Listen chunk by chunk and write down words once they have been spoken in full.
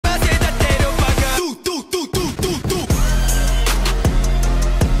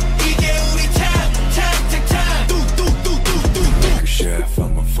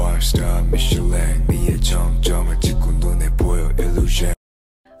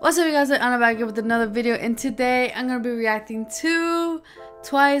What's up, you guys? I'm back here with another video, and today I'm gonna be reacting to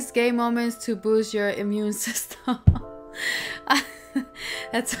Twice gay moments to boost your immune system.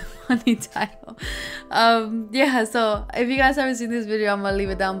 That's a funny title. Yeah, so if you guys haven't seen this video, I'm gonna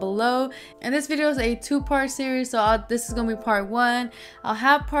leave it down below. And this video is a two-part series, so this is gonna be part 1. I'll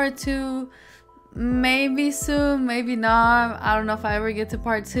have part 2 maybe soon, maybe not. I don't know if I ever get to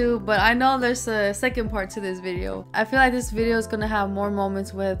part 2, but I know there's a second part to this video. I feel like this video is gonna have more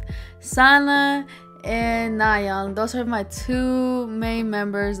moments with Sana and JEONGMO. Those are my 2 main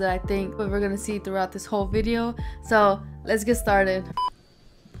members that I think we're gonna see throughout this whole video. So let's get started.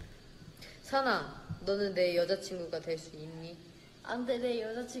 Sana, 너는 내 여자친구가 될 수 있니? 안 돼, 내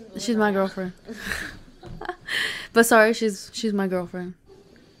여자친구. She's my girlfriend. But sorry, she's my girlfriend.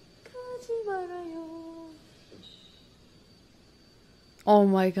 Oh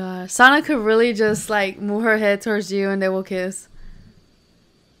my god. Sana could really just like move her head towards you and they will kiss.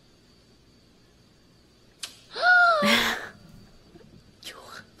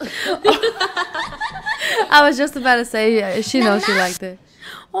 I was just about to say, yeah, she knows she liked it.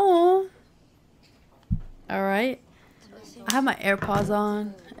 Oh. Alright. I have my AirPods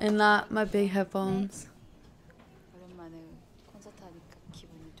on and not my big headphones.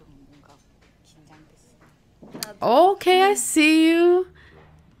 Okay, I see you.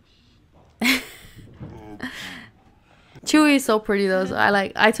 Chewy is so pretty though, so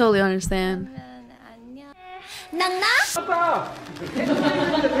I totally understand.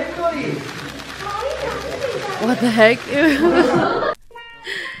 What the heck?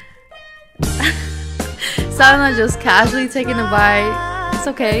 Sana just casually taking a bite. It's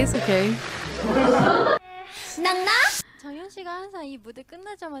okay, it's okay.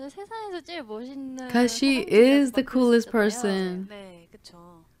 Cause she is the coolest person.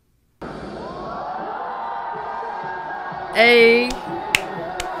 Hey.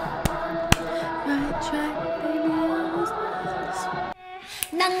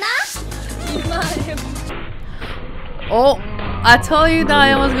 Oh, I told you that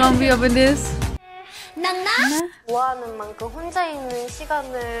I was gonna be up in this. 좋아하는 만큼 혼자 있는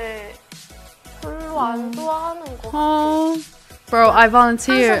시간을 별로 안 좋아하는 것 같아. Oh, bro, I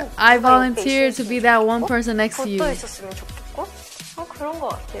volunteer to be that one person next to you. 있었으면 좋겠고. 그런 것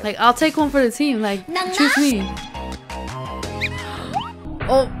같아요. Like, I'll take one for the team. Like, choose me.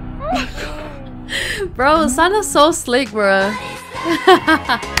 Oh, bro, Sana's so slick, bro.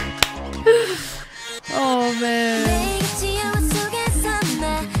 Oh man.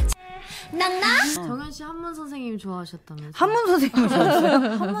 정현 씨 한문 선생님 좋아하셨다면서? 한문 선생님 좋아했어요?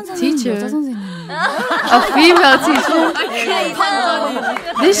 한문 선생님 Teacher. 여자 선생님. A female teacher.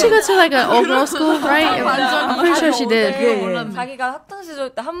 Did she go to like an all-girl school, right? I'm pretty sure she did. 자기가 학창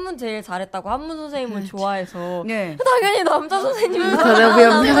시절 때 한문 제일 잘했다고 한문 선생님을 좋아해서 네. 당연히 남자 선생님. So there'll be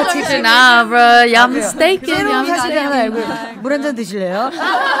a male teacher now, bro. Y'all mistaken. Y'all 사실이 하나 알고 mistaken. 물 한잔 드실래요?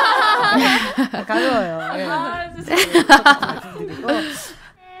 가져와요.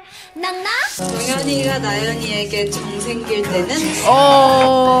 정연이가 나연이에게 정 생길 때는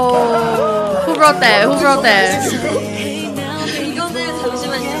Oh, who wrote that? Who wrote that? 이거는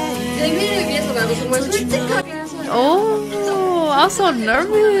잠시만요. 재미를 위해서 말고 정말 솔직하게 하셔야 Oh, I'm so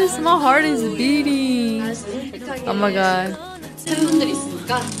nervous. My heart is beating. Oh my god. 팬분들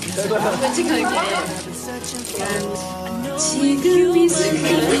있으니까 솔직하게 지금 이 순간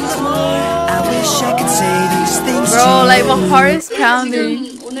Bro, like my heart is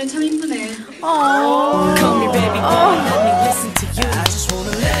pounding. 오늘 참 이쁘네. Oh,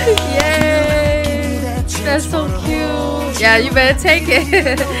 yay! That's so cute. Yeah, you better take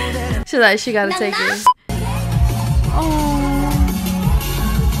it. She's like, she gotta take it. Oh.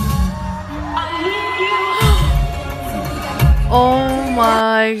 Oh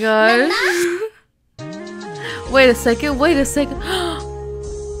my gosh. Wait a second, wait a second.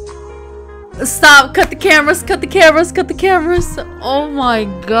 Stop, cut the cameras, cut the cameras, cut the cameras. Oh my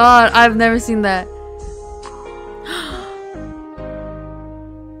god, I've never seen that.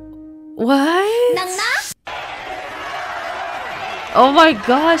 What? Oh my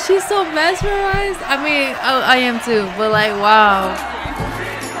god, she's so mesmerized. I mean, I am too, but like, wow.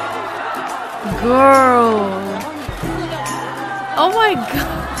 Girl. Oh my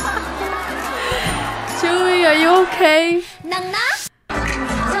god. Chewy, are you okay?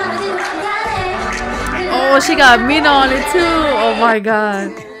 Oh, she got Mina on it too. Oh my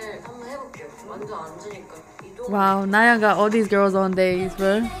god. Wow, Naya got all these girls on days,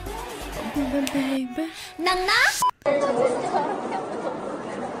 bro.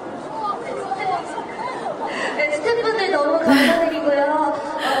 스태프분들 너무 감사드리고요.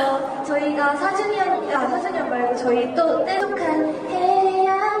 저희가 4주년 말고 저희 또 떼독한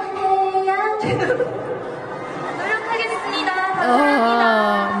해양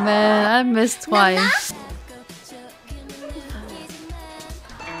Oh man, I missed twice.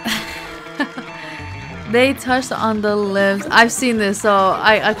 They touched on the lips. I've seen this, so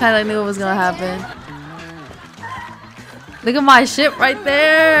I kind of knew it was gonna happen. Look at my ship right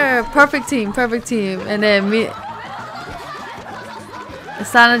there. Perfect team, perfect team. And then me,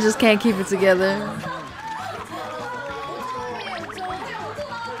 Sana just can't keep it together.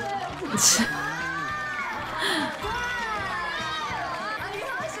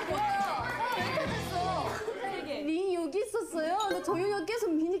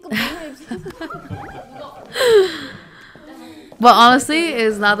 But honestly,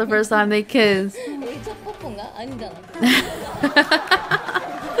 it's not the first time they kiss.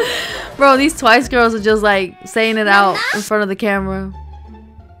 Bro, these Twice girls are just like saying it out in front of the camera.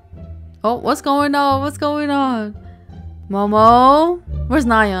 Oh, what's going on? What's going on? Momo? Where's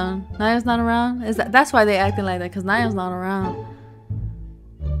Nayeon? Nayeon's not around? Is that's why they acting like that, because Nayeon's not around.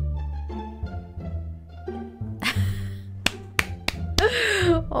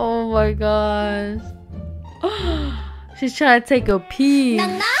 Oh my gosh. She's trying to take a pee.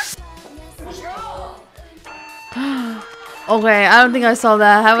 Okay, I don't think I saw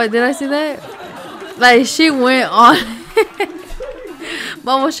that. Did I see that? Like, she went on.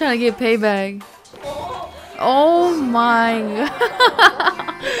 Mom was trying to get payback. Oh my god.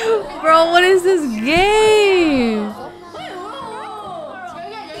 Bro, what is this game?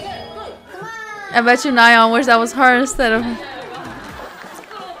 I bet you Nayeon wish that was her instead of...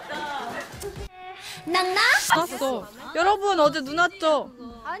 눈 왔어. 여러분 어제 눈 왔죠?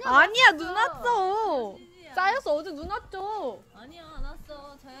 아니야 눈 왔어. 쌓여서 어제 눈 왔죠? 아니야 안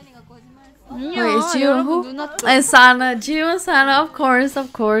왔어. 저현이가 거짓말했어. 아니야. Wait, is Jihyo who? 눈 왔죠? And Sana. Jihyo and Sana, of course,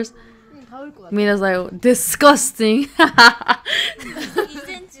 of course. Mina's like, disgusting.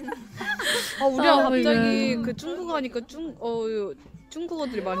 2cm는. 우리가 Oh my 갑자기 God. 그 중국어 하니까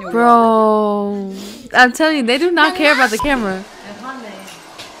중국어들이 많이 오고. Bro, I'm telling you, they do not care about the camera.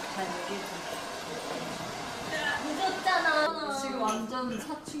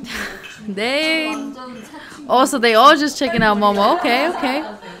 They also they all just checking out Momo. Okay, okay.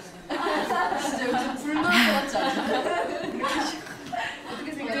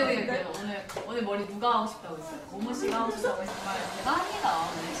 오늘 머리 누가 하고 싶다고 했어요? 모모 씨가 하고 싶다고 했지만 내가 합니다.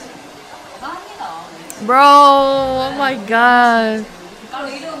 Bro, oh my god.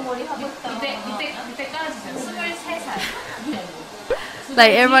 이름 머리 하고 싶다. 이때 깔아주세요. 23살.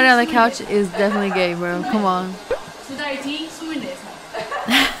 Like everybody on the couch is definitely gay, bro. Come on. 2달 뒤 24살.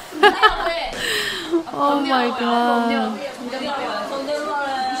 Oh my god.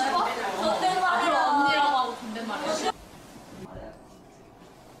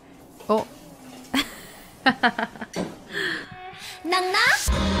 Oh.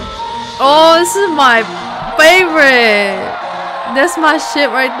 Oh, this is my favorite. That's my shit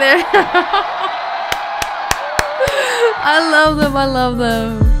right there. I love them. I love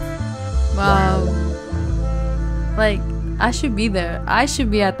them. Wow. Like, I should be there. I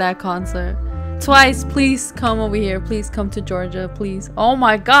should be at that concert. Twice, please come over here. Please come to Georgia, please. Oh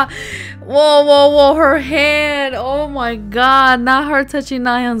my god. Whoa, whoa, whoa. Her hand. Oh my god. Not her touching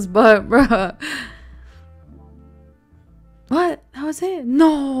Nayeon's butt, bruh. What? That was it?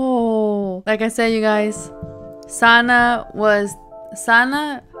 No. Like I said, you guys, Nayeon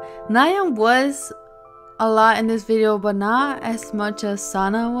was a lot in this video, but not as much as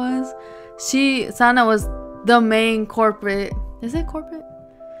Sana was. Sana was the main corporate. Is it corporate?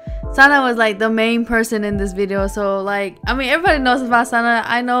 Sana was like the main person in this video. So like, I mean, everybody knows about Sana.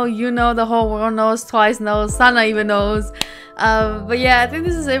 I know, you know, the whole world knows, Twice knows, Sana even knows. But yeah, I think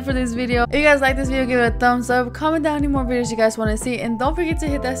this is it for this video. If you guys like this video, give it a thumbs up. Comment down any more videos you guys want to see, and don't forget to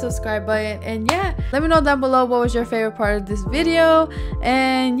hit that subscribe button. And yeah, let me know down below what was your favorite part of this video,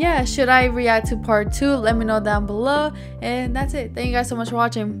 and yeah, should I react to part 2? Let me know down below. And that's it. Thank you guys so much for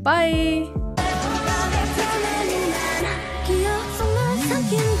watching. Bye.